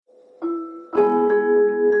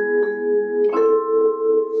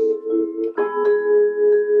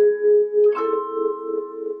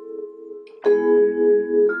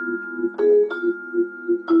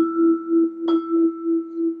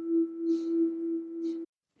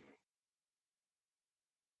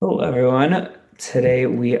Hello, everyone. Today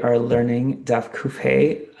we are learning Daf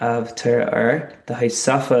Kufay of Torah, the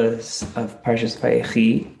Haisafas of Parshas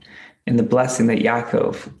Vayechi, in the blessing that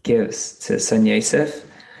Yaakov gives to his son Yoseph,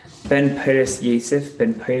 Ben Peiris Yosef,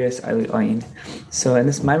 Ben Peiris Ali Ayin. So in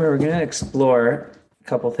this mimer, we're going to explore a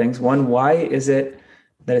couple things. One, why is it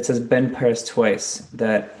that it says Ben Peiris twice?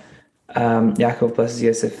 That Yaakov blesses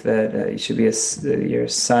Yosef that you should be your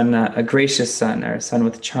son, a gracious son, or a son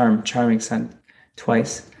with charming son,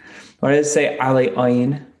 twice. Why does it say Ali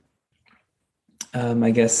Ayin? I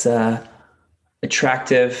guess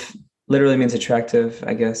attractive literally means attractive,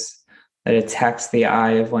 I guess, that attacks the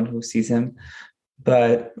eye of one who sees him.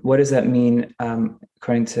 But what does that mean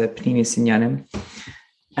according to Pnimi Sinyanim?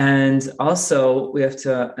 And also, we have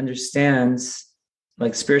to understand,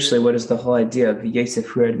 like spiritually, what is the whole idea of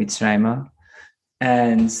Yosef Hured Mitzrayma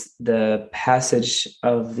and the passage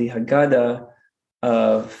of the Haggadah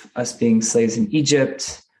of us being slaves in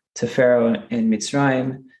Egypt to Pharaoh in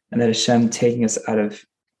Mitzrayim, and that Hashem taking us out of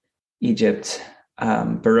Egypt,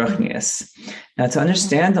 Baruchnius. Now, to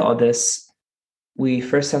understand all this, we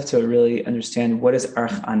first have to really understand what is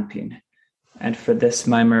Arch Anpin. And for this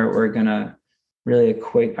mimer, we're going to really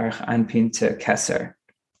equate Arch Anpin to Keser.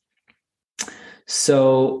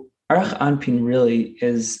 So Arch Anpin really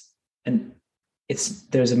is,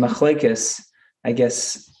 there's a machlekes, I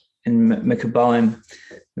guess, in Mekabalim,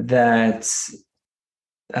 that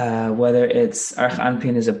whether it's Arch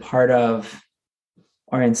Anpin is a part of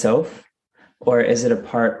Ein Sof, or is it a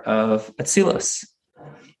part of Atzilus?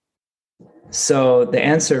 So the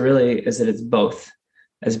answer really is that it's both,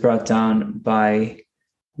 as brought down by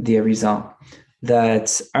the Arizal,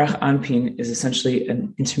 that Arch Anpin is essentially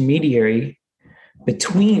an intermediary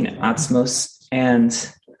between Atzmos and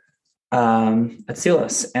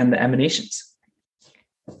Atzilus and the emanations.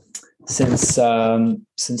 Since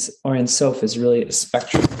Ein Sof is really a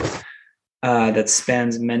spectrum that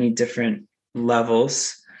spans many different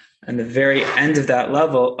levels, and the very end of that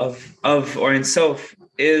level of Ein Sof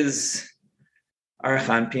is Arch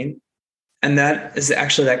Anpin, and that is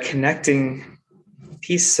actually that connecting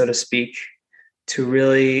piece, so to speak, to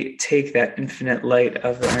really take that infinite light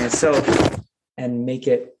of the Ein Sof and make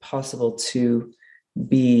it possible to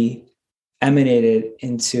be emanated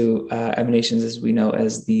into emanations, as we know,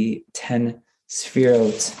 as the 10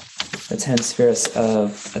 spheros of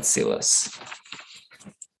Atzilus.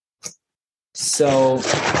 So,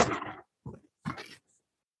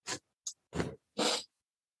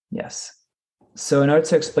 yes. So in order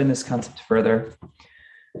to explain this concept further,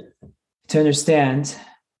 to understand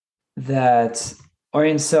that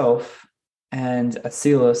Ein Sof and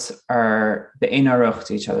Atzilus are be'ein aruch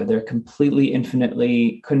to each other. They're completely,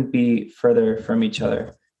 infinitely, couldn't be further from each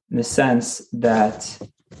other, in the sense that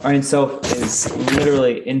Ein Sof is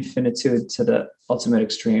literally infinitude to the ultimate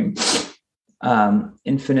extreme.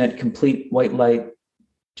 Infinite, complete white light,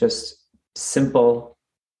 just simple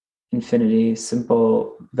infinity,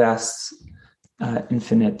 simple, vast,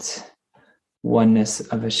 infinite oneness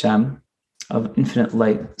of Hashem, of infinite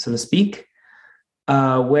light, so to speak.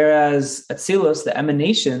 Whereas Atzilus, the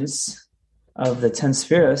emanations of the 10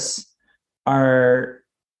 spheres, are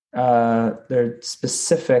they're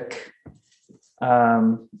specific.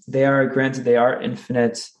 They are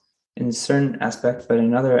infinite in a certain aspect, but in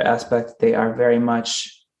another aspect, they are very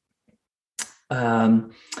much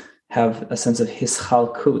have a sense of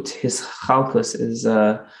hischalkut. Hischalkus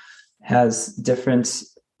has different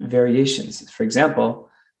variations. For example,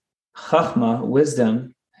 chachma,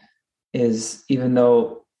 wisdom, is, even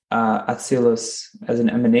though Atzilus, as an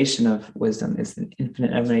emanation of wisdom, is an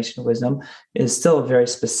infinite emanation of wisdom, is still very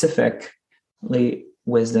specifically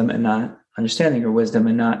wisdom and not understanding, or wisdom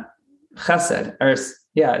and not chesed, or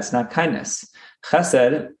it's not kindness.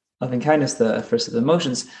 Chesed, loving kindness, the first of the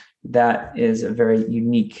emotions, that is a very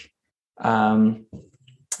unique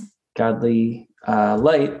godly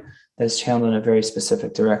light that is channeled in a very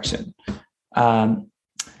specific direction.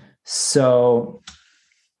 So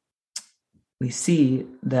we see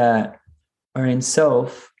that Ein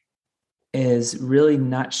Sof is really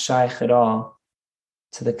not shaykh at all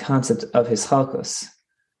to the concept of hischalkus.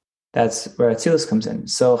 That's where Atzilus comes in.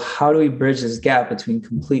 So how do we bridge this gap between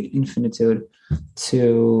complete infinitude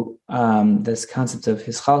to this concept of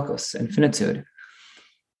hischalkus, infinitude?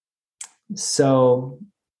 So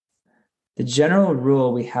the general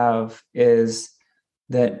rule we have is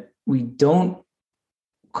that we don't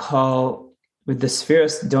with the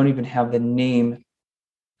spheres, don't even have the name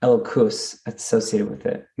Elokus associated with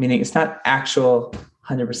it, meaning it's not actual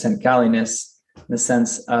 100% godliness in the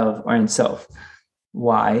sense of Ein Sof.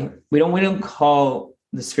 Why? We don't call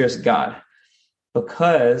the spheres God,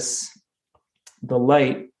 because the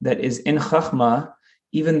light that is in Chachma,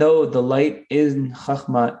 even though the light in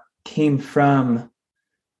Chachma came from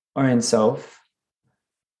Or Ein Sof,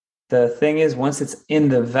 the thing is, once it's in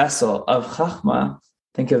the vessel of Chachma,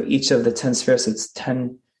 think of each of the 10 spheres, it's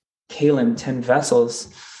 10 kalim, 10 vessels,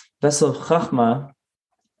 vessel of Chachma,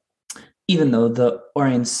 even though the Or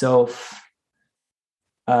Ein Sof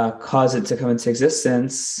caused it to come into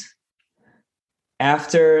existence,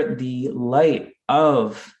 after the light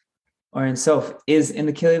of Or Ein Sof is in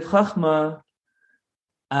the keli of Chachma,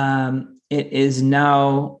 it is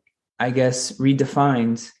now, I guess,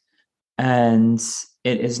 redefined, and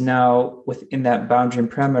it is now within that boundary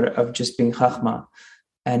and parameter of just being Chachma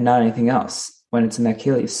and not anything else when it's in that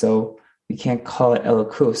keli. So we can't call it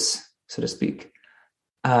Elokus, so to speak.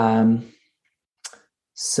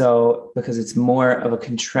 So because it's more of a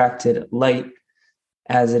contracted light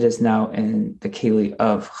as it is now in the keli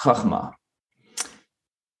of Chachma.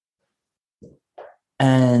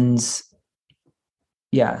 And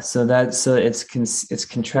yeah, so it's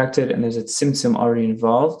contracted and there's a tzimtzum already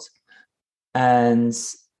involved. And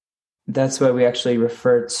that's why we actually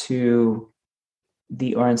refer to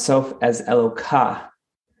the Or Ein Sof as Elokah,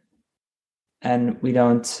 and we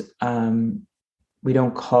don't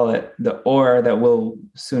call it the Or that will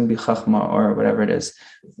soon be Chachma or whatever it is.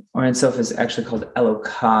 Or Ein Sof is actually called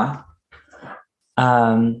Elokah,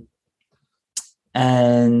 and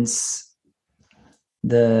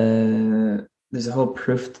there's a whole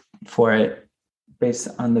proof for it based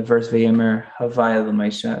on the verse Vayomer Havaya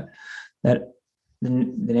L'Moshe, that the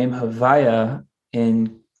name Havaya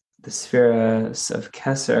in the spheres of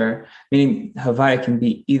Keser, meaning Havaya can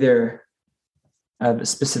be either a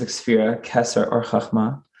specific sphere, Keser or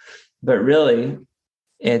Chachma, but really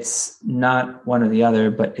it's not one or the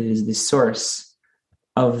other, but it is the source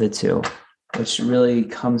of the two, which really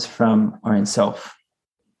comes from Or Ein Sof.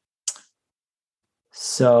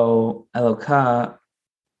 So Elokah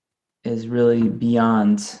is really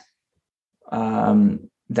beyond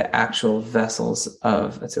the actual vessels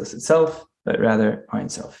of Atzilus itself, but rather Or Ein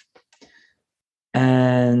Sof.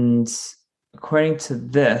 And according to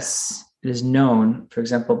this, it is known, for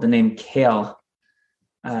example, the name Kael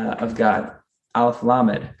of God, Aleph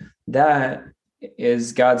Lamed, that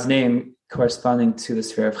is God's name corresponding to the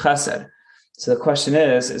sphere of Chesed. So the question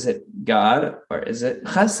is it God or is it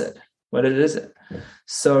Chesed? What is it?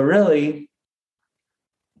 So really,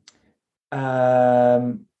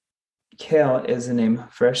 Kael is a name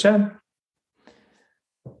for Hashem.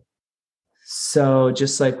 So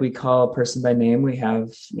just like we call a person by name, we have,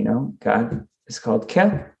 God is called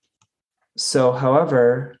Kael. So,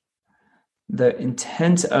 however, the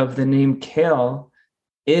intent of the name Kael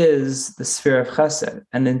is the sphere of Chesed.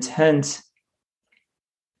 And the intent,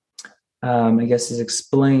 I guess, is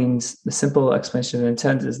explained, the simple explanation of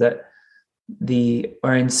intent is that the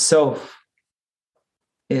Or Ein Sof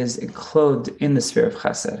is enclosed in the sphere of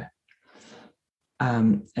Chesed.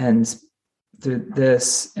 And through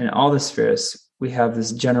this, in all the spheres, we have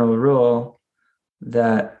this general rule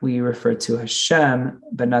that we refer to Hashem,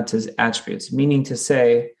 but not to his attributes, meaning to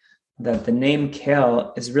say that the name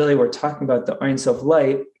Kael is really, we're talking about the Or Ein Sof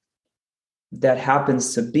light that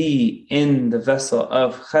happens to be in the vessel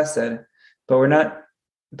of Chesed, but we're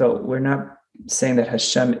not saying that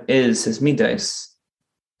Hashem is his midas,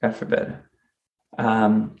 God forbid,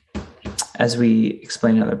 as we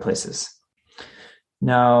explain in other places.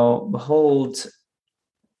 Now, behold,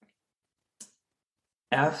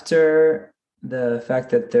 after the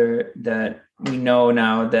fact that we know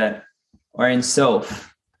now that Or Ein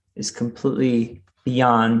Sof is completely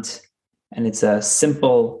beyond, and it's a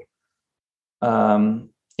simple,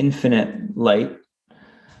 infinite light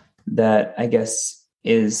that I guess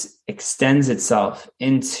extends itself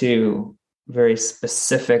into very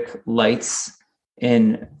specific lights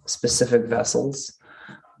in specific vessels.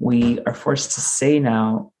 We are forced to say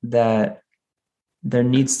now that there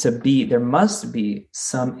must be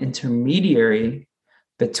some intermediary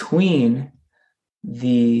between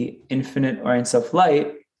the infinite Or Ein Sof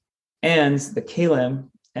light and the Kalim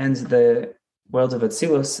and the world of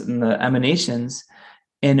Atzilus and the emanations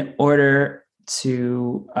in order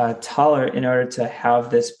to have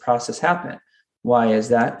this process happen. Why is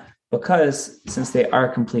that? Because since they are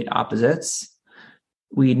complete opposites,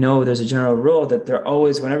 we know there's a general rule that they're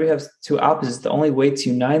always, whenever you have two opposites, the only way to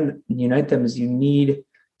unite them is you need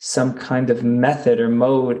some kind of method or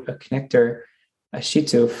mode, a connector, a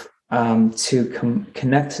shituf, to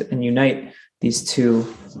connect and unite these two.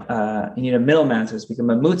 You need a middleman, so it's become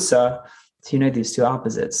a mutza to unite these two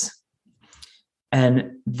opposites.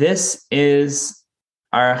 And this is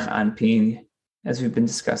Arach Anpin, as we've been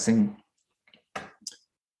discussing,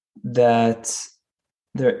 that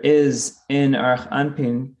there is in Arach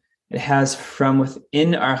Anpin, it has from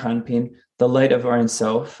within Arach Anpin the light of Or Ein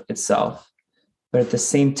Sof itself. But at the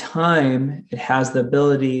same time, it has the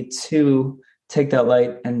ability to take that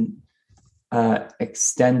light and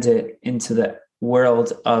extend it into the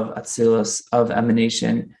world of Atzilus, of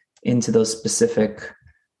emanation, into those specific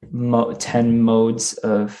 10 modes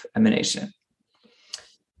of emanation.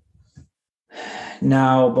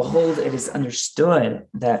 Now, behold, it is understood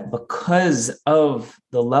that because of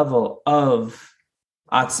the level of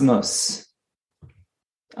Atzmos,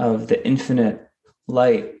 of the infinite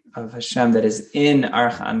light of Hashem that is in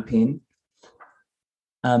Arach Anpin,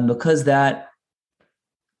 because that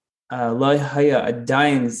lo haya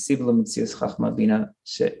adayin sibla mitzias chachma bina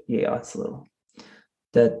she'yatzlu,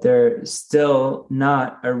 that there's still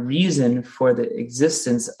not a reason for the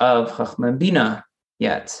existence of chachma and bina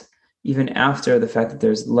yet, even after the fact that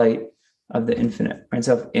there's light of the infinite Or Ein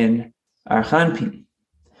Sof in Arach Anpin.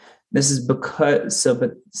 This is because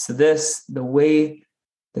the way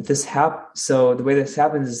this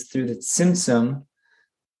happens is through the tzimtzum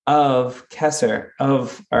of Keser,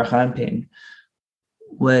 of Arach Anpin,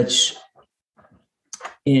 which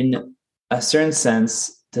in a certain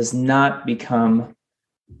sense does not become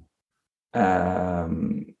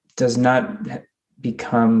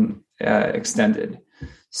extended.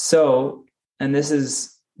 So, and this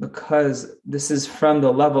is because this is from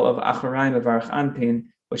the level of Acharaim of Arach Anpin,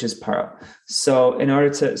 which is Paro. So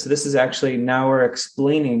this is actually, now we're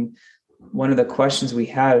explaining one of the questions we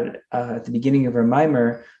had at the beginning of our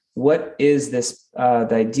mimer. What is this, the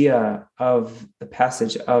idea of the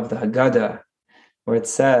passage of the Haggadah, where it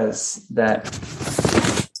says that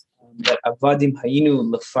Avadim Hayinu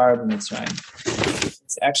Lefar b'Mitzrayim.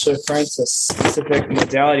 It's actually referring to a specific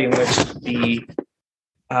modality in which the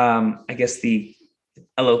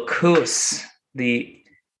Elokus, the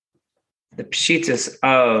pshitus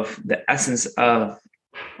of the essence of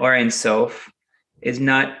Or Ein Sof is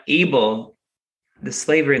not able, the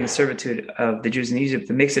slavery and the servitude of the Jews in Egypt,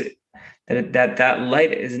 that makes it that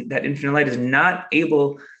light is, that infinite light is not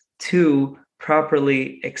able to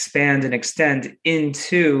properly expand and extend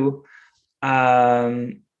into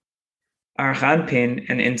Arach Anpin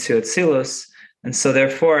and into Atzilus. And so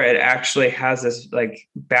therefore it actually has this like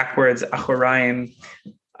backwards Achorayim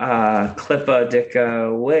Klippa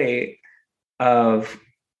Dika way of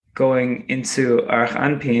going into Arach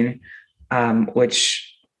Anpin, which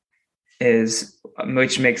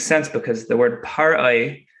makes sense because the word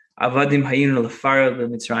Parai, Avadim Hayinu Lefaro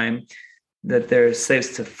b'Mitzrayim, that they're slaves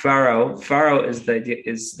to Pharaoh. Pharaoh is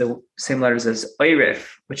the same letters as Oirif,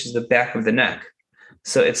 which is the back of the neck.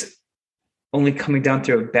 So it's only coming down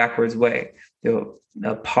through a backwards way, a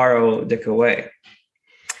Paro Dika way.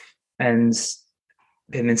 And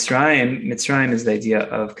in Mitzrayim is the idea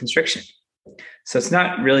of constriction. So it's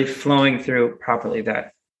not really flowing through properly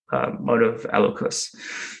that mode of Elokus.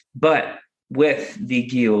 But with the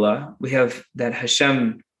Geula, we have that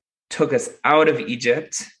Hashem took us out of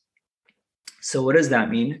Egypt. So what does that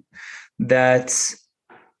mean? That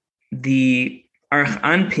the Arach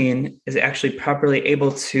Anpin is actually properly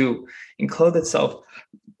able to enclose itself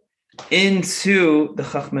into the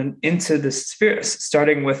Cahnman, into the spheres,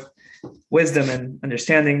 starting with wisdom and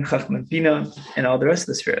understanding, Cahnman, Bina, and all the rest of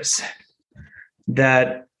the spheres.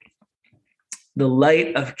 That the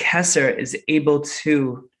light of Keser is able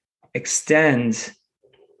to extend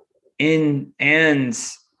in and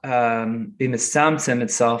be misamtzem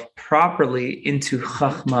itself properly into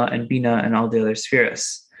Chachma and Bina and all the other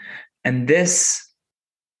spheres. And this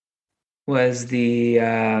was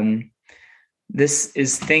this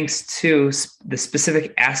is thanks to the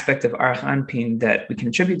specific aspect of Arach Anpin that we can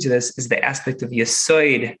attribute to this is the aspect of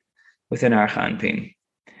Yesoid within Arach Anpin.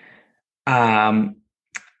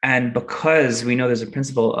 And because we know there's a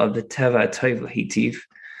principle of the Teva Toiv Lahitiv,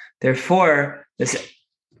 therefore, this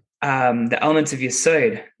the elements of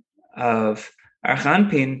Yesoid of Arach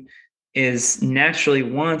Anpin is naturally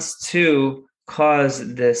wants to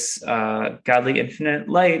cause this godly infinite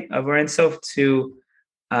light of Or Ein Sof to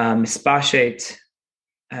mispashet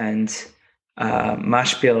and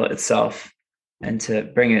mashpil itself, and to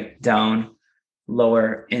bring it down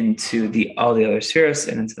lower into all the other spheres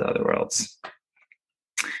and into the other worlds.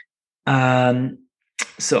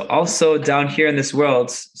 So also down here in this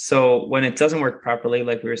world, so when it doesn't work properly,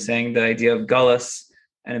 like we were saying, the idea of Gullus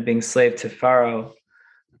and it being slave to Pharaoh,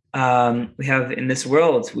 we have in this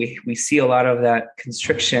world, we see a lot of that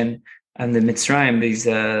constriction and the Mitzrayim, these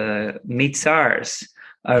mitzars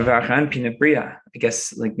of Arach Anpin Bria, I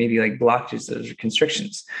guess maybe blockages, those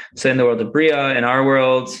constrictions. So in the world of Bria, in our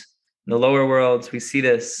world, in the lower worlds, we see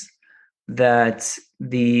this, that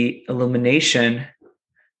the illumination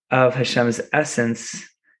of Hashem's essence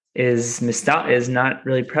is not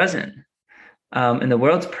really present in the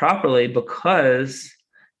world properly, because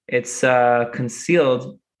it's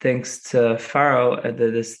concealed thanks to Pharaoh,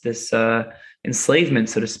 this enslavement,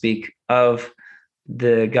 so to speak, of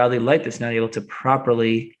the godly light that's not able to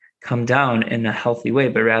properly come down in a healthy way,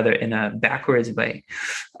 but rather in a backwards way.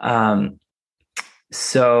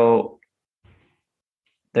 So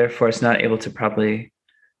therefore, it's not able to properly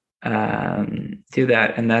do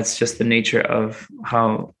that. And that's just the nature of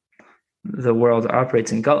how the world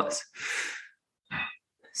operates in Gullus.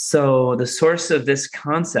 So the source of this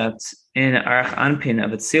concept in Arach Anpin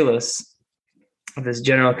of Atzilus, of this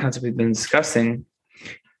general concept we've been discussing,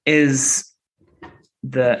 is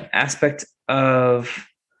the aspect of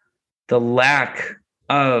the lack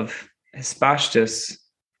of hispashtus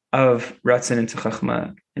of Ratzon into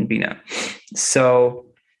Chachma and Bina. So,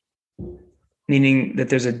 meaning that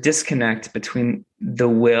there's a disconnect between the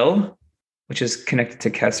will, which is connected to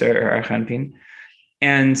Keser or Arach Anpin,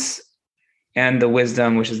 and the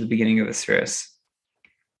wisdom, which is the beginning of the spheres.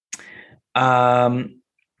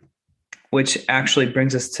 Which actually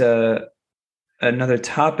brings us to another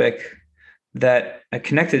topic, that a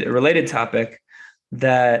related topic,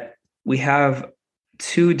 that we have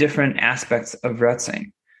two different aspects of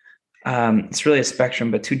Ratzon. It's really a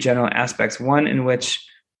spectrum, but two general aspects. One in which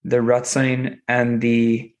the Ratzon and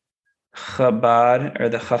the Chabad, or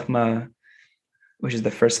the Chachma, which is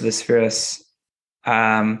the first of the spheres,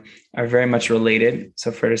 are very much related.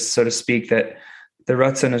 So to speak, that the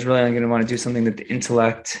Ratzon is really only going to want to do something that the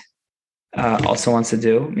intellect also wants to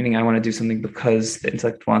do, meaning I want to do something because the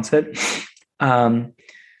intellect wants it,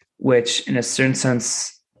 which in a certain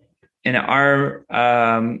sense, in our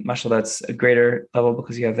mashal, that's a greater level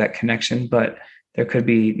because you have that connection, but there could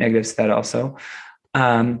be negatives to that also.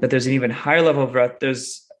 But there's an even higher level of Ratzon.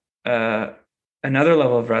 There's another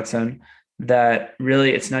level of Ratzon that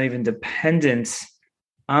really it's not even dependent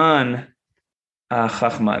on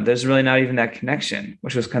Chachma. There's really not even that connection,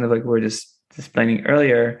 which was kind of like we were just explaining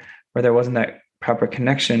earlier, where there wasn't that proper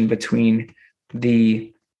connection between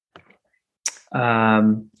the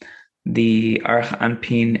Arach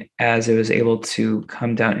Anpin as it was able to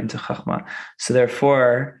come down into Chachma. So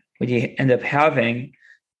therefore, what you end up having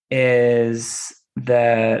is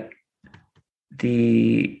that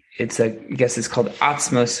it's called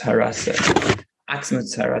Atzmos Haratzin,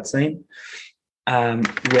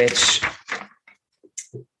 which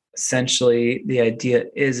essentially the idea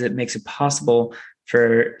is it makes it possible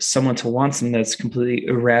for someone to want something that's completely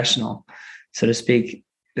irrational, so to speak.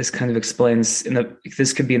 This kind of explains,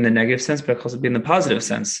 this could be in the negative sense, but it could also be in the positive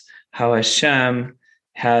sense, how Hashem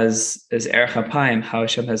has Erech HaPayim, how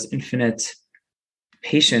Hashem has infinite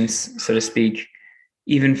patience, so to speak,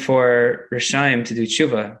 even for Rishayim to do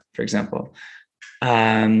tshuva, for example.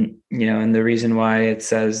 And the reason why it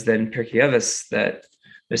says that in Pirkei Avos that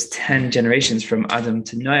there's 10 generations from Adam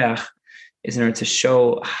to Noach is in order to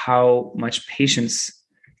show how much patience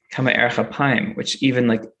Kama Erech HaPayim, which even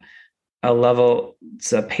like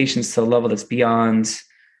it's a patience to a level that's beyond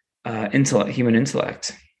human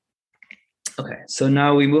intellect. Okay, so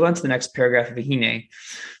now we move on to the next paragraph of Vihine.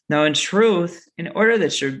 Now, in truth, in order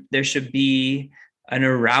that there should be an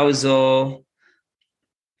arousal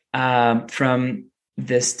from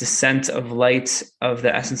this descent of light, of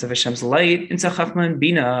the essence of Hashem's light, into Chachma and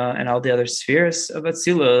Bina and all the other spheres of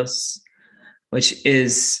Atzilus, which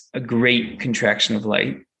is a great contraction of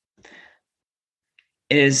light,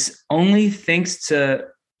 it is only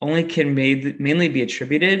can mainly be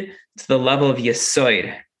attributed to the level of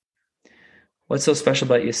Yesoid. What's so special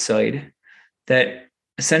about Yesoid? That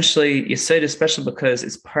essentially Yesoid is special because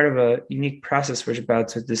it's part of a unique process we're about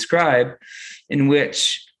to describe, in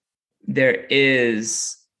which there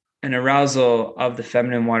is an arousal of the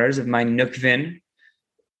feminine waters of my Nukvin,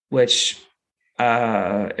 which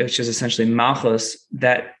is essentially Malchus,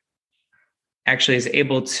 that actually is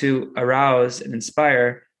able to arouse and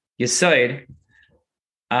inspire Yesoid.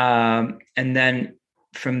 And then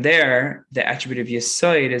from there, the attribute of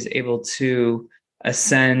Yesoid is able to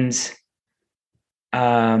ascend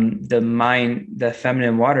the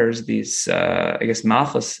feminine waters, these,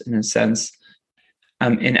 Malchus in a sense,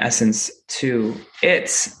 in essence, to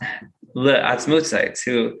its Atzmutzai,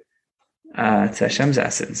 to Hashem's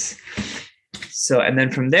essence. So, and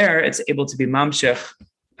then from there, it's able to be mamshech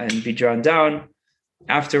and be drawn down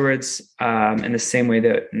afterwards, in the same way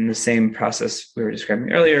in the same process we were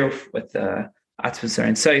describing earlier with the Atzmutzai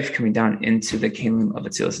and Seif coming down into the Cahnman of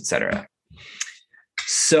Atzilus, etc.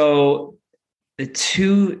 So the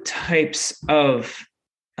two types of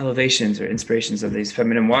elevations or inspirations of these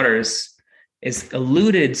feminine waters is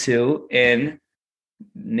alluded to in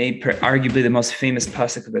arguably the most famous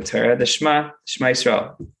pasuk of the Torah, the Shema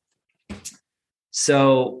Yisrael.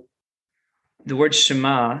 So the word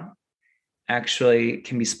Shema actually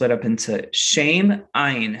can be split up into Shem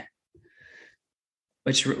Ayin,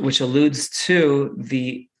 which alludes to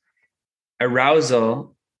the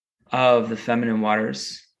arousal of the feminine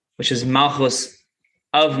waters, which is Malchus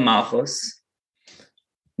of Malchus,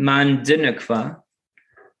 Man Dinukva,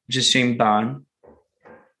 which is Shem Ban,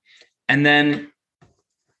 and then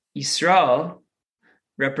Yisrael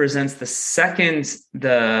represents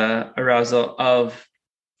the arousal of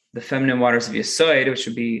the feminine waters of Yesod, which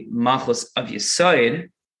would be Malchus of Yesod.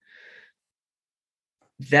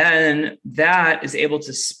 Then that is able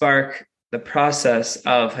to spark the process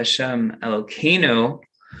of Hashem Elokeinu,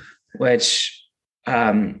 which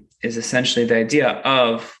is essentially the idea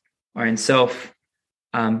of or in self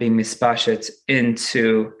being mispashet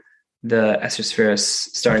into the Esser Spheres,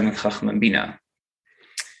 starting with Cahnman Bina.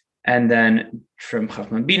 And then from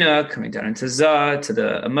Cahnman Bina, coming down into Zah, to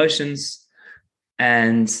the emotions.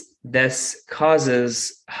 And this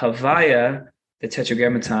causes Havaya, the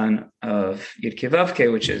tetragrammaton of Yud Kei Vav Kei,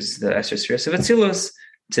 which is the Esser Spheres of Atzilus,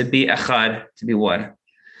 to be Echad, to be one.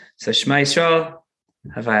 So Shema Yisrael,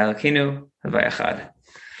 Havaya Elokeinu, Havaya Echad.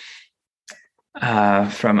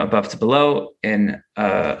 From above to below in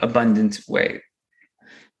an abundant way.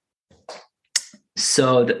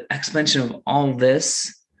 So the explanation of all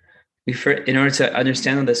this, in order to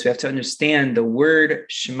understand all this, we have to understand the word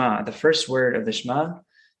Shema. The first word of the Shema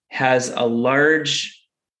has a large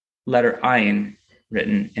letter Ayin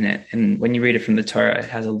written in it. And when you read it from the Torah, it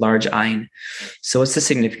has a large Ayin. So what's the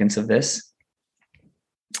significance of this?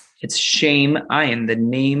 It's Shem Ayin, the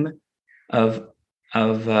name of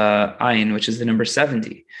Ayin, which is the number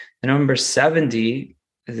 70. The number 70,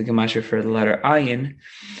 as the gematria for the letter Ayin,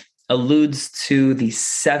 alludes to the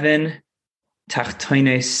 7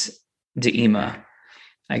 tachtoines de'ima.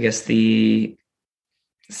 I guess the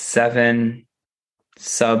 7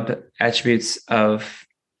 sub attributes of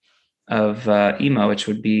ima, which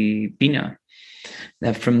would be bina.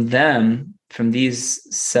 Now, from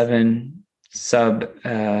these 7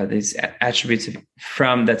 these attributes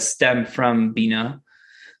that stem from bina,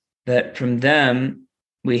 that from them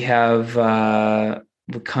we have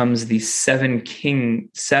becomes the 7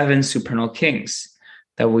 supernal kings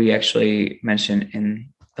that we actually mention in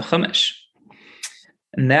the Chumash.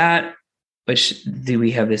 And that which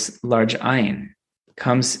we have this large ayin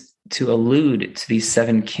comes to allude to these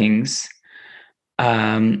 7 kings.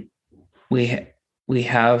 We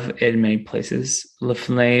have in many places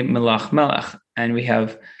Lefnei Melach Melech, and we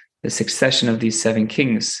have the succession of these 7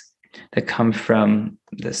 kings that come from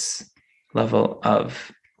this level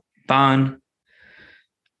of Ban.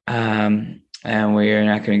 And we are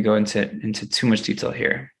not going to go into too much detail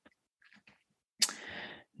here.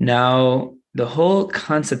 Now, the whole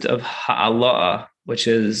concept of ha'ala, which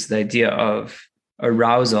is the idea of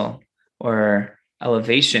arousal or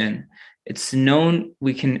elevation, it's known.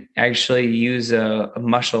 We can actually use a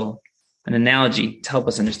mashal, an analogy, to help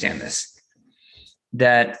us understand this.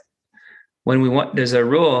 That there's a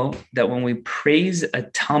rule that when we praise a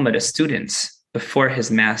Talmud, a student, before his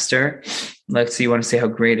master, let's say you want to say how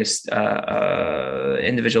great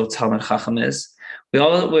individual Talmud Chacham is, we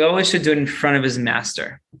always should do it in front of his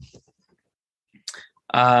master.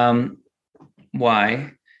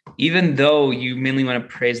 Why? Even though you mainly want to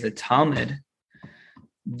praise the Talmud,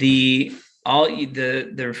 the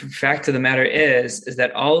fact of the matter is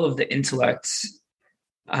that all of the intellect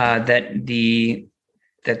that the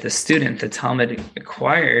student, the Talmud,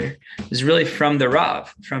 acquired is really from the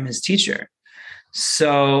Rav, from his teacher.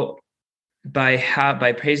 So by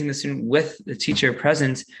praising the student with the teacher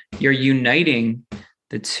present, you're uniting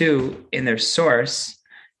the two in their source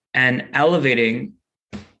and elevating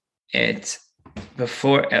him,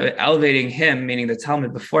 meaning the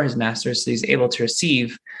Talmud, before his master, so he's able to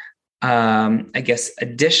receive,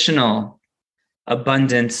 additional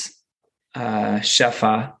abundant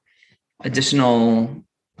shefa, additional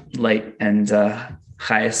light and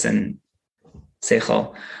chayas and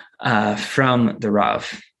seichel from the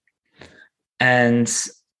Rav. And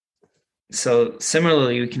so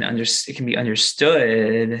similarly, it can be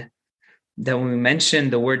understood that when we mention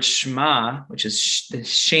the word Shema, which is the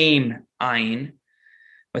Shem Ayin,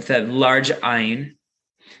 with that large Ayin,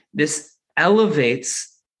 this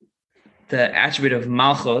elevates the attribute of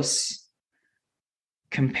Malchus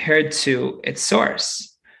compared to its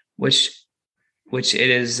source, which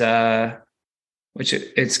it's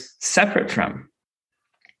separate from.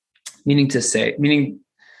 Meaning to say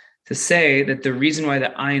that the reason why the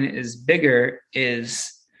Ayin is bigger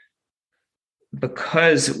is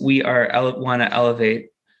because we want to elevate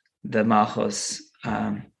the malchus,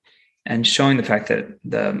 and showing the fact that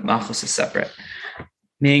the malchus is separate,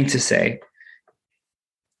 meaning to say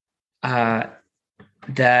that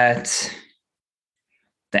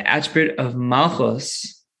the attribute of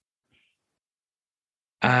malchus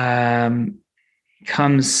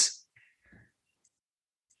comes,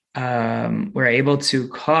 we're able to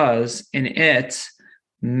cause in it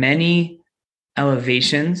many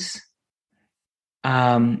elevations,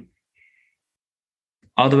 all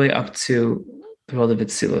the way up to the world of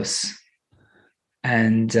Atzilus.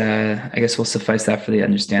 And I guess we'll suffice that for the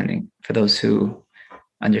understanding, for those who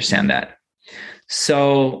understand that.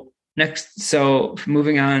 So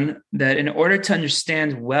moving on, that in order to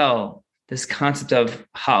understand well this concept of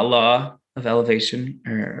ha'ala, of elevation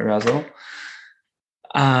or arousal,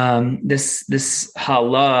 this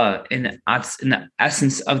ha'ala in the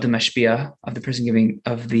essence of the mashpia, of the person giving,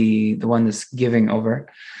 of the one that's giving over,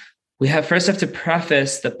 we have to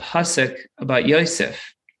preface the pasuk about Yoseph,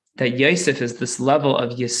 that Yoseph is this level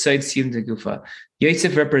of Yesod Siyum de Gufa.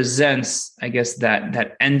 Yoseph represents, I guess,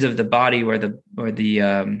 that end of the body where the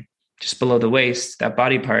just below the waist, that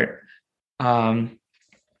body part, and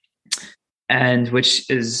which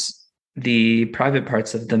is the private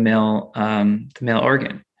parts of the male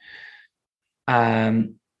organ.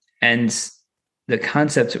 And the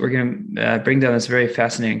concept, we're going to bring down this very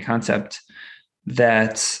fascinating concept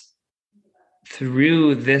that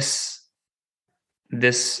through this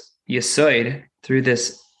yesod, through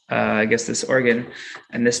this, this organ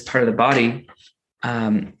and this part of the body,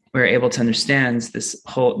 we're able to understand this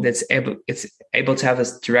whole, it's able to have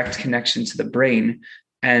this direct connection to the brain.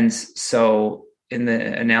 And so in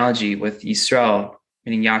the analogy with Yisrael,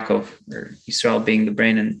 meaning Yaakov, or Yisrael being the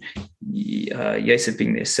brain and Yosef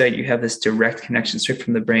being the yesod, you have this direct connection straight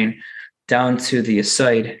from the brain down to the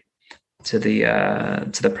yesod, to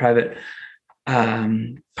the private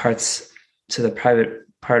parts, to the private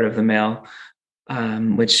part of the male,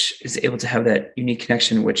 which is able to have that unique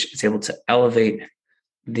connection, which is able to elevate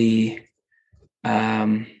the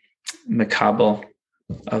makabel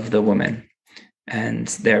of the woman, and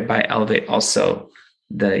thereby elevate also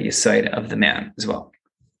the yesod of the man as well.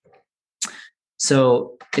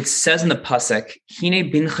 So it says in the pasuk,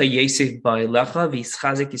 "Hine bincha Yosef ba'elecha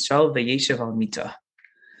v'yischazik Yisrael v'yeshev al mita,"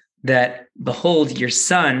 that behold, your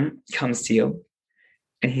son comes to you,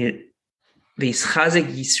 and he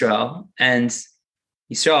v'yischazik Yisrael, and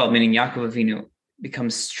Yisrael, meaning Yaakov Avinu,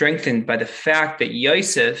 becomes strengthened by the fact that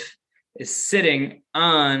Yosef is sitting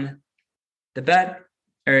on the bed,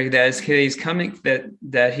 or that he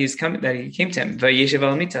came to him. Vayeshev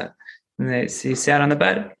al mita, and he sat on the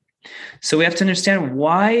bed. So we have to understand,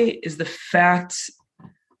 why is the fact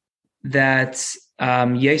that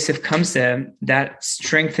Yosef comes to him that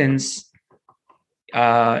strengthens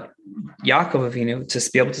Yaakov Avinu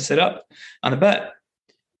to be able to sit up on the bed.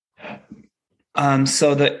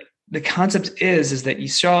 So the concept is that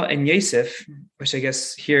Yisrael and Yosef, which I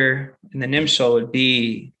guess here in the Nimshal would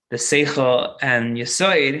be the Seichel and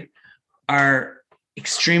Yesod, are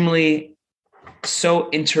extremely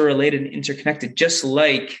so interrelated and interconnected, just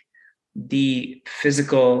like the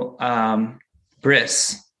physical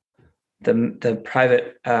bris, the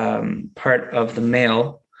private part of the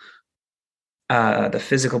male, the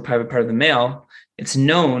physical private part of the male. It's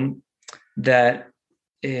known that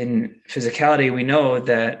in physicality, we know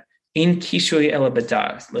that in kishui ela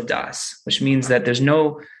ladas, which means that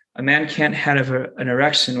a man can't have an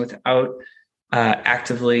erection without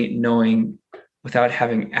actively knowing, without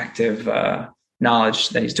having active knowledge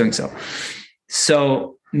that he's doing so.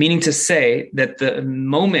 So, meaning to say that the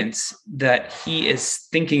moment that he is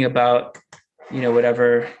thinking about,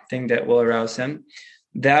 whatever thing that will arouse him,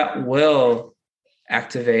 that will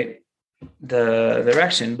activate the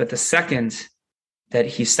erection. But the second that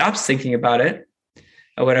he stops thinking about it,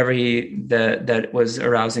 or whatever that was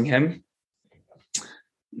arousing him,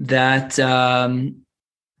 that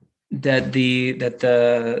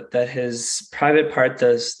his private part,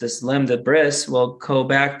 this limb, the bris, will go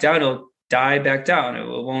back down. It'll die back down. It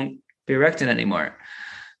won't be erected anymore.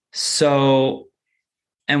 So,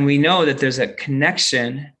 and we know that there's a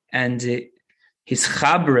connection, and his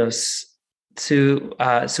chabros to.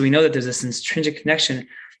 So we know that there's this intrinsic connection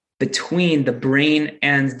between the brain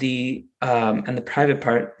and the private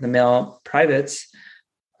part, the male privates.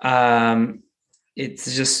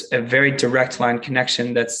 It's just a very direct line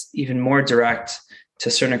connection that's even more direct to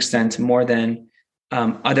a certain extent, more than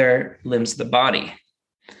other limbs of the body.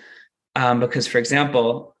 Because, for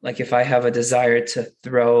example, like if I have a desire to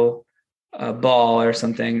throw a ball or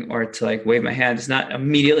something, or to like wave my hand, it's not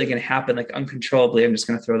immediately going to happen like uncontrollably. I'm just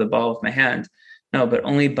going to throw the ball with my hand. No, but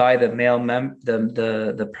only by the male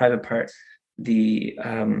the private part of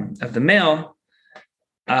the male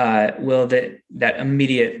will that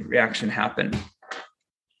immediate reaction happen.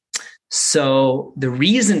 So the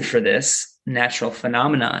reason for this natural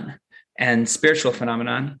phenomenon and spiritual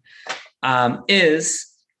phenomenon is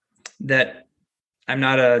that I'm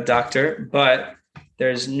not a doctor, but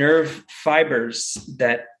there's nerve fibers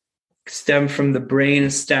that stem from the brain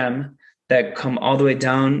stem that come all the way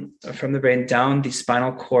down from the brain down the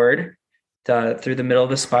spinal cord through the middle of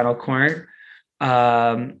the spinal cord.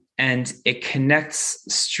 And it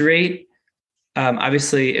connects straight.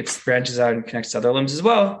 Obviously, it branches out and connects to other limbs as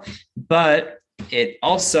well, but it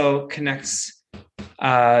also connects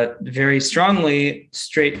very strongly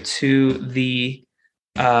straight to the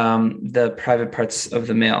private parts of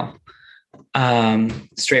the male,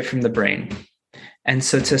 straight from the brain. And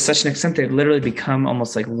so to such an extent, they literally become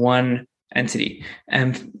almost like one entity.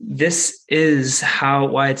 And this is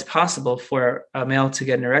why it's possible for a male to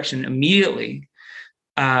get an erection immediately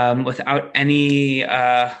without any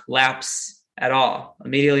lapse at all.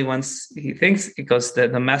 Immediately, once he thinks, it goes,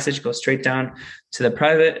 the message goes straight down to the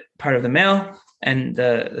private part of the male, and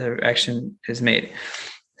the erection is made.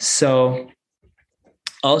 So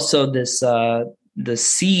also this the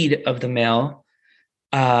seed of the male,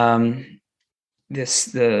 the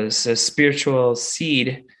spiritual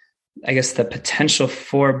seed, I guess the potential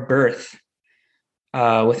for birth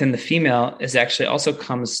within the female is actually also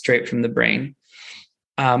comes straight from the brain,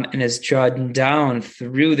 and is drawn down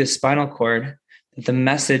through the spinal cord. The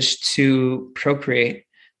message to procreate,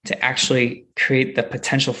 to actually create the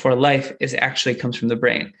potential for life, comes from the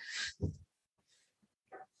brain.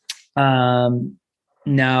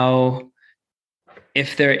 Now,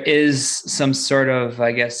 if there is some sort of,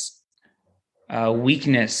 I guess,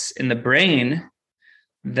 weakness in the brain,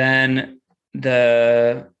 then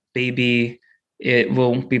the baby, it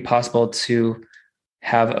won't be possible to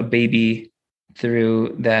have a baby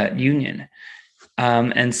through that union.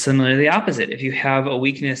 And similarly, the opposite. If you have a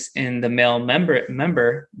weakness in the male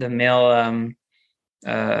member, the male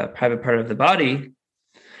private part of the body,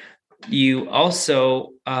 you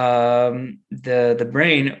also the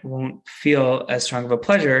brain won't feel as strong of a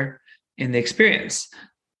pleasure in the experience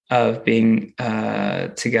of being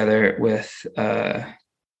together with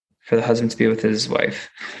for the husband to be with his wife,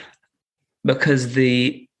 because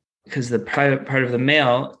the private part of the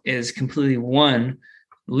male is completely one,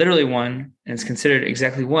 literally one, and it's considered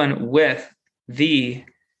exactly one with the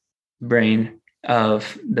brain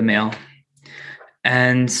of the male.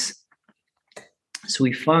 And so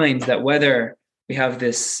we find that whether we have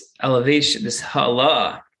this elevation, this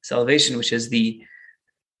ha'ala, this elevation, which is the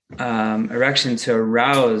erection to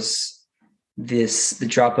arouse the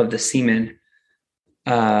drop of the semen,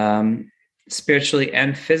 spiritually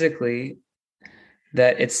and physically,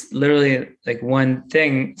 that it's literally like one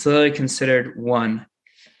thing. It's literally considered one.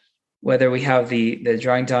 Whether we have the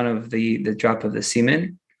drawing down of the drop of the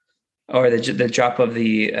semen, or the drop of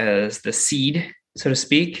the seed, so to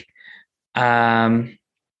speak, or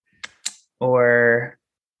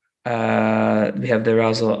we have the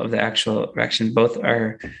arousal of the actual erection.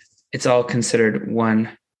 It's all considered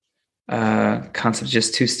one concept,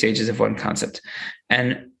 just two stages of one concept.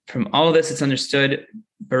 And from all of this, it's understood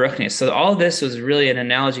baruchnius. So all this was really an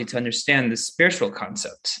analogy to understand the spiritual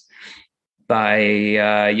concept by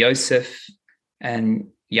Yoseph and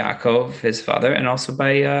Yaakov, his father, and also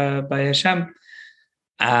by Hashem.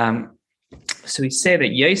 So we say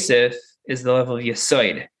that Yoseph is the level of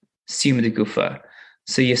Yesoid, Siyum de Gufa.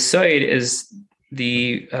 So Yesoid is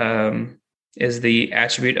the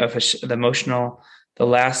attribute of the emotional, the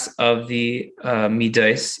last of the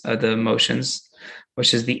midos, the emotions,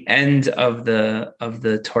 which is the end of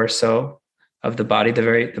the torso of the body,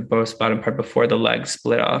 the most bottom part before the legs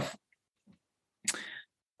split off,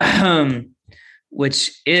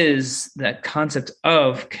 which is the concept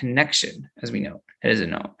of connection, as we know. It is a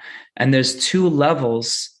no. And there's two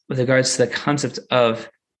levels with regards to the concept of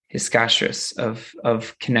hiskashrus,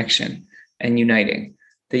 of connection and uniting.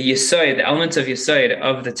 The Yesod, the element of Yesod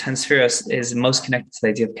of the 10 spheres is most connected to the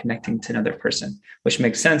idea of connecting to another person, which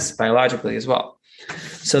makes sense biologically as well.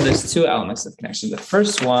 So there's two elements of connection. The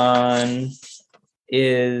first one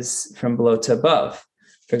is from below to above.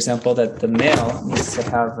 For example, that the male needs to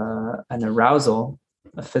have an arousal,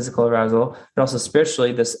 a physical arousal, but also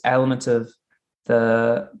spiritually, this element of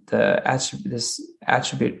this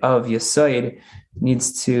attribute of Yesod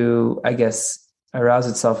needs to, I guess, arouse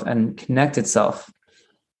itself and connect itself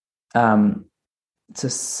to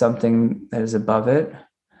something that is above it.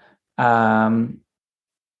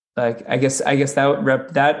 Like I guess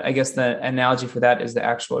the analogy for that is the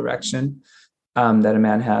actual erection that a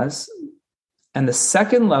man has. And the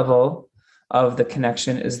second level of the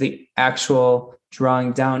connection is the actual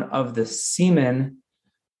drawing down of the semen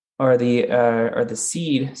or the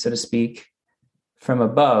seed, so to speak, from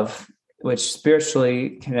above, which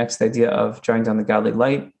spiritually connects the idea of drawing down the godly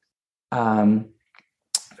light from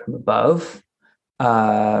above,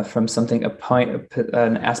 from something,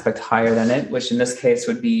 an aspect higher than it, which in this case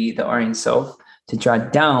would be the Ein Sof, to draw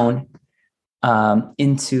down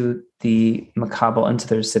into the makabel, into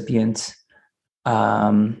the recipient.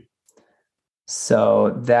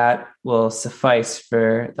 So that will suffice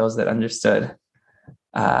for those that understood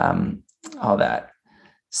all that.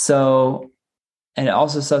 So, and it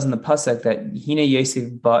also says in the pasuk that Hine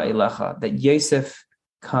Yosef ba elecha, that Yosef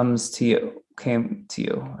came to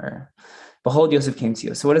you, or behold, Yosef came to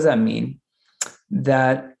you. So what does that mean?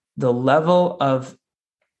 That the level of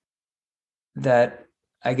that,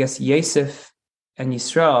 I guess, Yosef and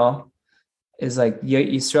Yisrael is like,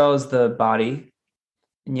 Yisrael is the body,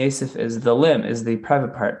 and Yosef is the limb, is the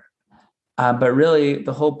private part. But really,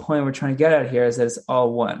 the whole point we're trying to get at here is that it's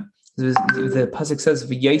all one. The pasuk says,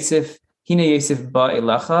 "V'Yosef, Hine Yosef ba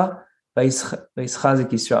elecha, v'yischazik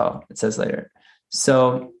Yisrael." It says later.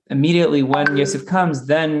 So immediately when Yosef comes,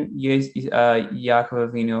 then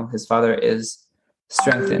Yaakov Avinu, his father, is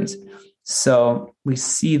strengthened. So we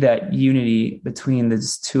see that unity between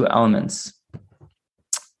these two elements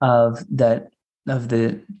of the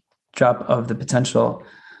drop of the potential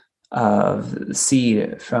of the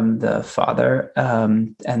seed from the father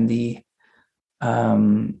and the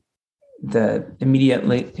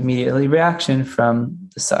immediately reaction from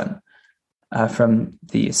the son, from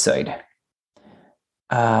the side.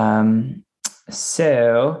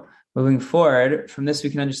 So moving forward from this, we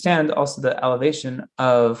can understand also the elevation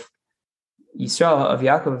of Yisrael, of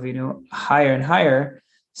Yaakov Avinu, higher and higher.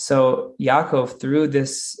 So Yaakov, through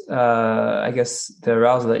this, I guess, the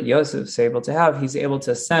arousal that Yosef is able to have, he's able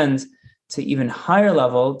to ascend to even higher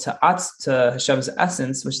level, to Hashem's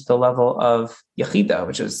essence, which is the level of Yechida,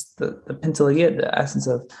 which is the Pintel Yid, the essence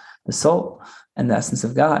of the soul and the essence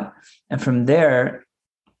of God. And from there,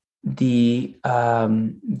 the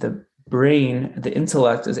brain, the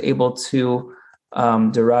intellect, is able to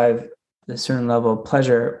derive a certain level of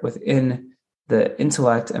pleasure within the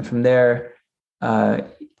intellect, and from there, I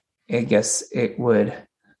guess it would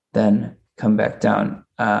then come back down.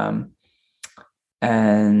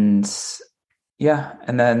 And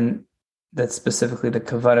then that's specifically the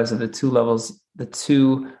kavanas of the two levels, the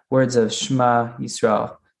two words of Shema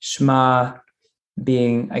Yisrael. Shema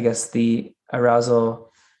being, I guess, the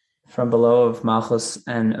arousal from below of Malchus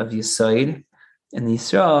and of Yesod, and the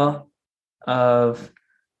Yisrael of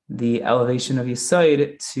the elevation of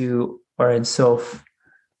Yesod to Ein Sof,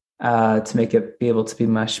 to make it be able to be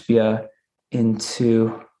mashpia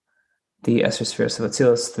into the Esher Spheres of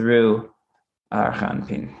Atzilus through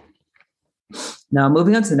Cahnman. Now,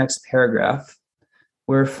 moving on to the next paragraph,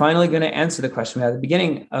 we're finally going to answer the question we had at the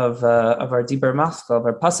beginning of our Dibur Maschal, of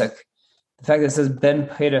our pasuk, the fact that it says Ben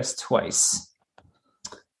Peres twice.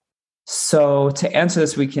 So to answer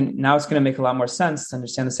this, it's going to make a lot more sense to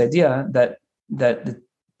understand this idea that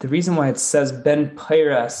the reason why it says Ben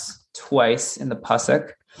Peres twice in the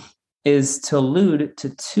pasuk is to allude to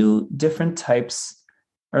two different types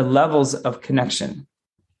or levels of connection.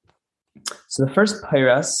 So the first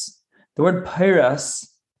Peres, the word Peres,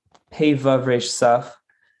 Pei Vav Resh Saf,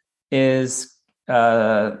 is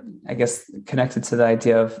I guess connected to the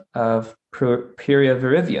idea of Puria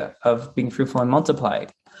Virivia, of being fruitful and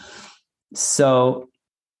multiplied. So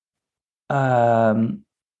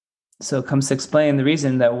it comes to explain the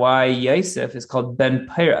reason that why Yosef is called Ben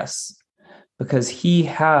Peres, because he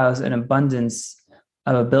has an abundance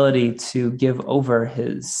of ability to give over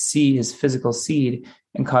his seed, his physical seed,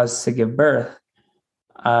 and cause to give birth,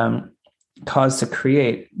 cause to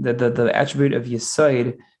create. The attribute of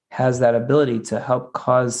Yesod has that ability to help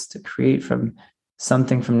cause to create from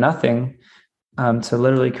something from nothing, to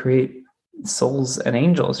literally create souls and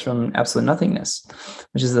angels from absolute nothingness,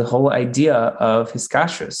 which is the whole idea of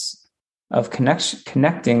hiskashrus, of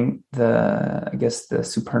connecting the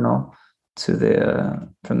supernal to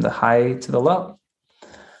from the high to the low.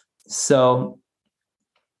 So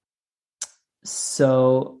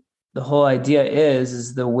the whole idea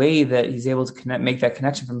is the way that he's able to make that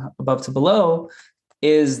connection from above to below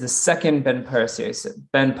is the second Ben Peres Yosef.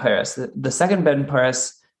 Ben Peres. The second Ben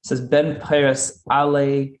Peres says Ben Peres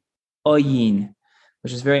Ale Oyin,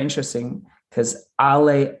 which is very interesting because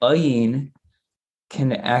Ale Oyin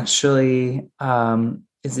can actually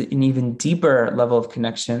is an even deeper level of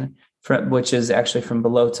connection which is actually from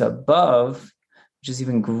below to above, which is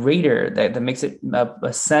even greater, that makes it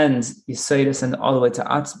ascend all the way to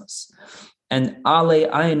Atzmos. And Ale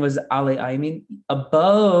Ayin was Ale Ayin,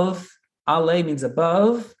 above. Ale means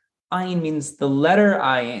above. Ayin means the letter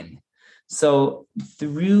Ayin. So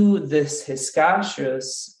through this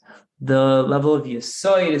hiskashrus, the level of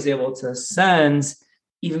Yesod is able to ascend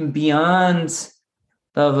even beyond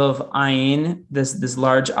the level of Ayin, this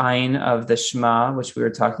large Ayin of the Shema, which we were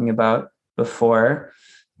talking about before,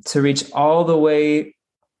 to reach all the way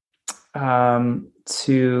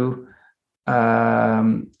to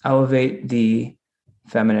elevate the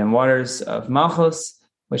feminine waters of Malchus,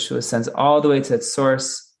 which ascends all the way to its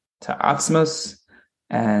source, to Atzmos,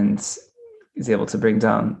 and is able to bring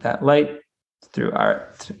down that light through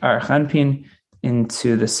our Chanpin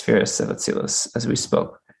into the spheres of Atzilus, as we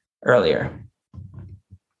spoke earlier.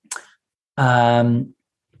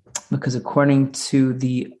 Because according to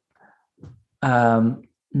the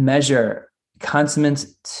measure consummate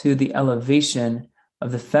to the elevation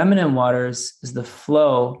of the feminine waters is the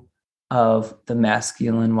flow of the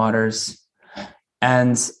masculine waters.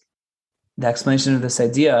 And the explanation of this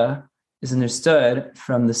idea is understood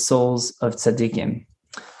from the souls of tzaddikim.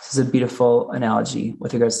 This is a beautiful analogy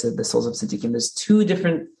with regards to the souls of tzaddikim. There's two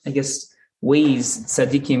different, ways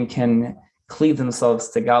tzaddikim can cleave themselves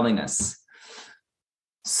to godliness.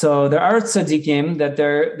 So there are tzaddikim that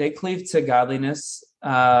they cleave to godliness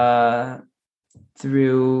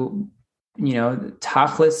through,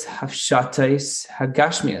 tachlis hafshatais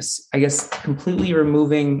hagashmias. Completely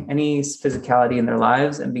removing any physicality in their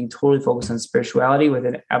lives and being totally focused on spirituality with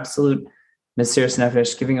an absolute mesiras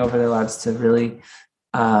nefesh, giving over their lives to really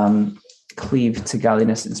cleave to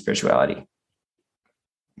godliness and spirituality.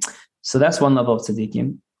 So that's one level of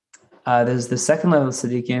tzaddikim. There's the second level of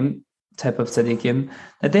tzaddikim, type of tzaddikim,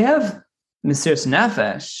 that they have mesiras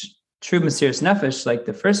nefesh, true mesiras nefesh, like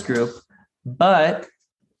the first group, but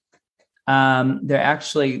they're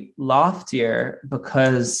actually loftier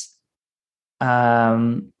because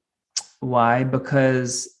why?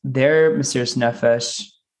 Because their mesiras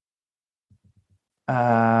nefesh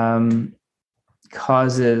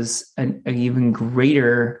causes an even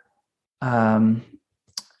greater, ha'ara,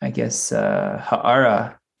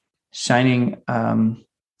 shining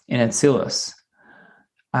in Atzilus.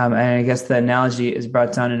 And I guess the analogy is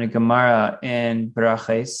brought down in a Gemara in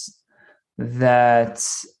Baraches that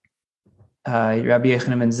Rabbi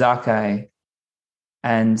Yochanan ben Zakkai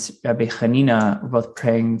and Rabbi Chanina were both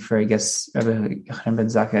praying for, Rabbi Yochanan ben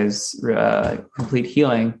Zakkai's complete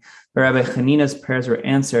healing. But Rabbi Chanina's prayers were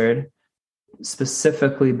answered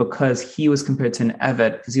specifically because he was compared to an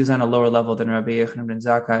Eved, because he was on a lower level than Rabbi Yochanan ben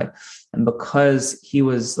Zakkai. And because he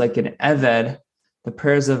was like an Eved, the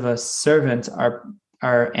prayers of a servant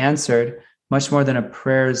are answered much more than the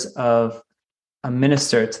prayers of a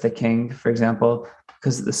minister to the king, for example,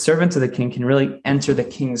 because the servant of the king can really enter the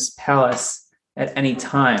king's palace at any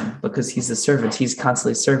time because he's a servant. He's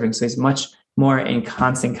constantly serving. So he's much more in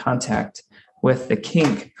constant contact with the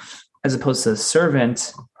king, as opposed to as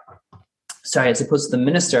opposed to the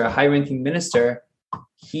minister, a high-ranking minister.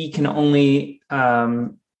 He can only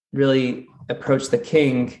really approach the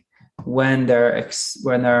king when there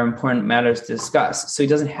are important matters to discuss. So he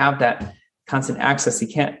doesn't have that constant access. He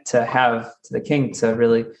can't have to the king to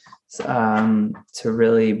really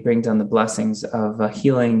bring down the blessings of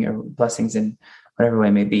healing or blessings in whatever way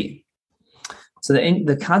it may be. So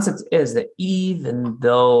the concept is that even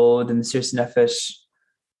though the mesiras nefesh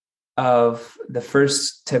of the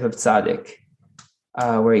first type of tzaddik,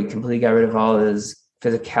 where he completely got rid of all of his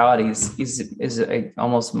physicalities, is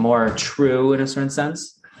almost more true in a certain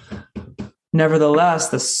sense. Nevertheless,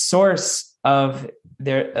 the source of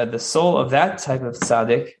the soul of that type of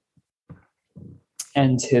tzaddik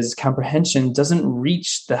and his comprehension doesn't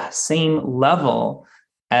reach the same level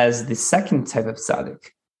as the second type of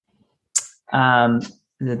tzaddik.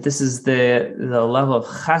 That this is the level of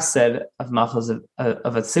chesed of Malchus of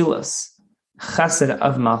Atzilus. Chesed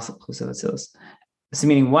of Malchus of Atzilus. So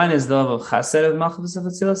meaning one is the level of chesed of Malchus of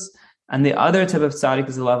Atzilus, and the other type of tzaddik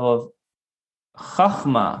is the level of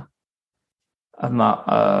chachma of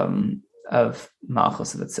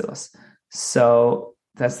Malchus of Atzilus. So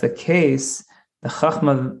that's the case. The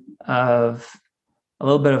chachma of a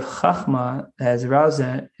little bit of chachma that is aroused in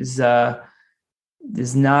it is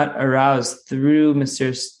not aroused through the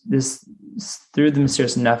mesiras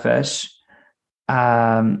nefesh.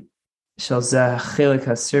 Shel zeh chelik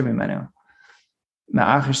hasir mimenu.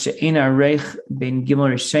 Ma'achar she'ena reich ben gimel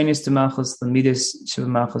rishonis to Malchus l'midas sheva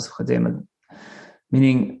Malchus chadema.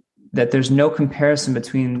 Meaning that there's no comparison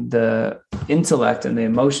between the intellect and the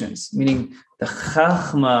emotions. Meaning the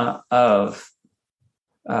Chachma of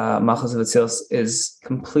Malchus of Atzilus is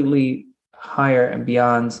completely higher and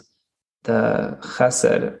beyond the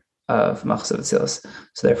Chesed of Malchus of Atzilus.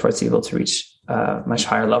 So therefore, it's able to reach a much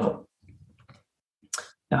higher level.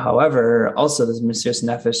 Now, however, also this Mesiras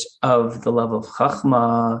Nefesh of the level of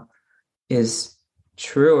Chachma is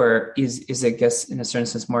truer, is I guess in a certain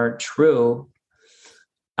sense more true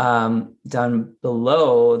down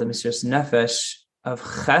below the Mesiras Nefesh of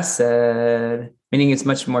Chesed, meaning it's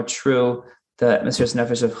much more true, the Mesiras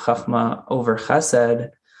Nefesh of Chachma over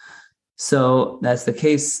Chesed. So that's the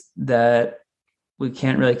case that we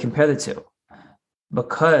can't really compare the two,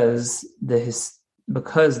 because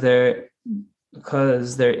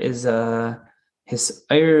there is a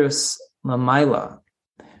Hisairus Lamaila,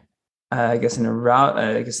 I guess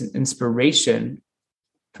an inspiration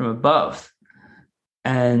from above,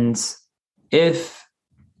 and if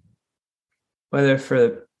whether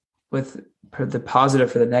for the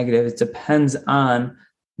positive or the negative, it depends on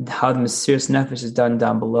how the Mesiras Nefesh is done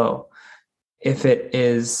down below. If it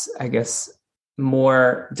is, I guess,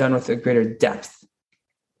 more done with a greater depth.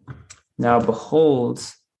 Now, behold,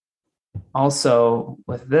 also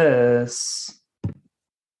with this,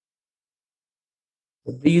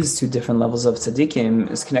 these two different levels of tzaddikim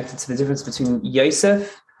is connected to the difference between Yoseph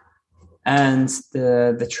and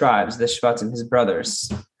the tribes, the Shvatim, his brothers.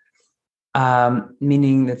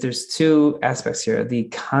 Meaning that there's two aspects here: the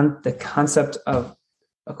concept of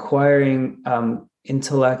acquiring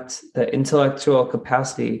intellect, the intellectual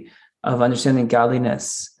capacity of understanding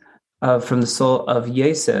godliness from the soul of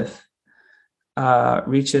Yosef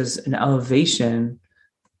reaches an elevation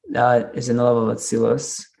that is in the level of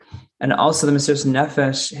Atzilus, and also the Mesiras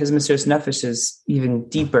Nefesh. His Mesiras Nefesh is even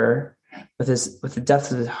deeper with the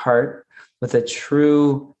depth of his heart, with a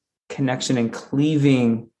true connection and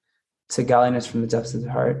cleaving to godliness from the depths of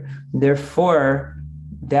the heart. Therefore,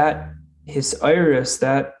 that his iris,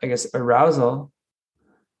 that I guess arousal,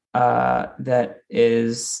 that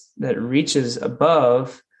reaches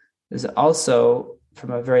above, is also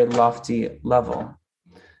from a very lofty level.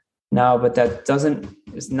 Now, but that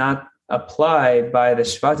is not applied by the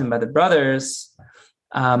Shvatim, by the brothers,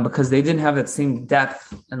 because they didn't have that same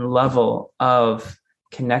depth and level of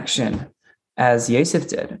connection as Yosef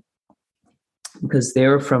did, because they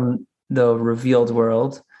were from the revealed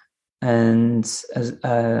world, and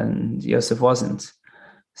Yosef wasn't.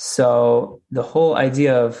 So the whole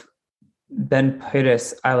idea of Ben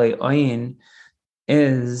Peres Ale Oyin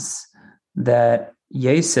is that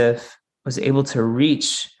Yosef was able to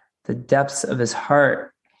reach the depths of his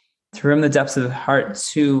heart, from the depths of the heart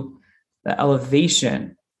to the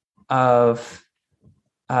elevation of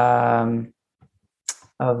the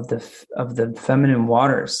feminine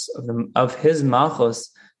waters of his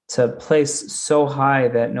malchus, to a place so high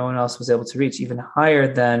that no one else was able to reach, even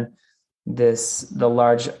higher than the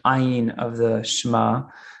large ayin of the Shema.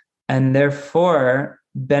 And therefore,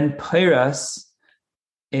 Ben Peiras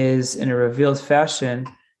is, in a revealed fashion,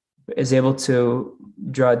 is able to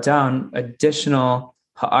draw down additional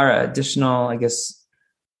ha'ara, additional, I guess,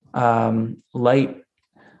 light.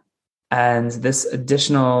 And this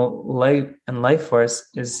additional light and life force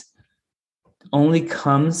only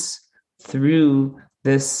comes through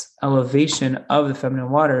this elevation of the feminine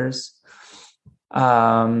waters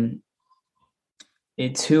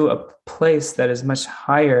into a place that is much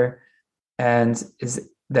higher, and is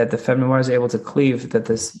that the feminine waters are able to cleave, that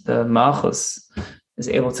the Malchus is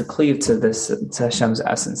able to cleave to Hashem's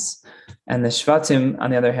essence. And the Shvatim, on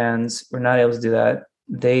the other hand, were not able to do that.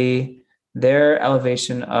 Their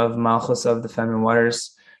elevation of Malchus, of the feminine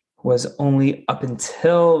waters, was only up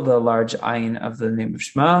until the large ayin of the name of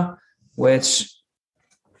Shema, which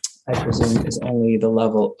I presume is only the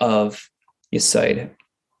level of Yesod,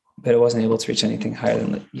 but it wasn't able to reach anything higher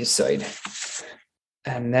than Yesod.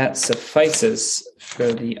 And that suffices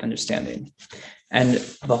for the understanding. And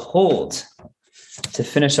behold, to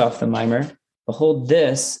finish off the mimer, behold,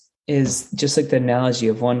 this is just like the analogy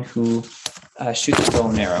of one who shoots a bow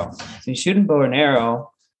and arrow. So you shoot a bow and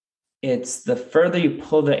arrow, it's the further you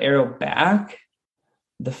pull the arrow back,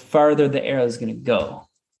 the farther the arrow is going to go.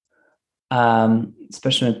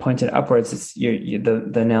 Especially when pointed upwards,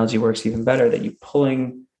 the analogy works even better, that you're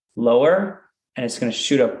pulling lower and it's going to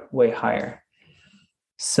shoot up way higher.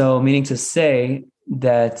 So meaning to say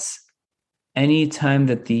that any time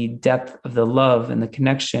that the depth of the love and the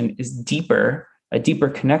connection is deeper, a deeper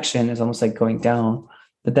connection is almost like going down,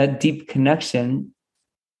 but that deep connection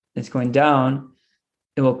is going down,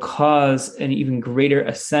 it will cause an even greater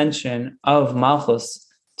ascension of Malchus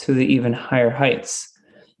to the even higher heights.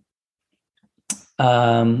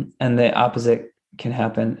 And the opposite can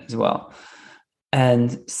happen as well.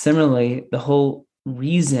 And similarly, the whole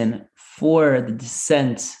reason for the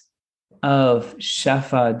descent of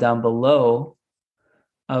Shefa down below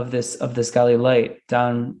of this Gali light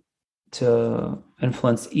down to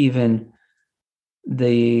influence even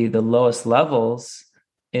the lowest levels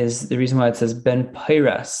is the reason why it says Ben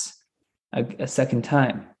Pyras a second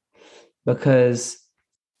time, because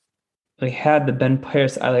we had the Ben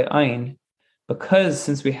Pyras Ale Ayin, because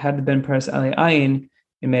since we had the Ben Pyras Ale Ayin,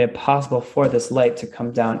 it made it possible for this light to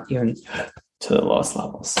come down even to the lowest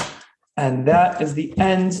levels. And that is the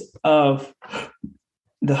end of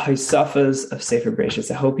the Haisafas of Sefer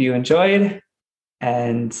Bereshis. I hope you enjoyed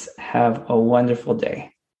and have a wonderful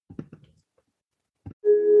day.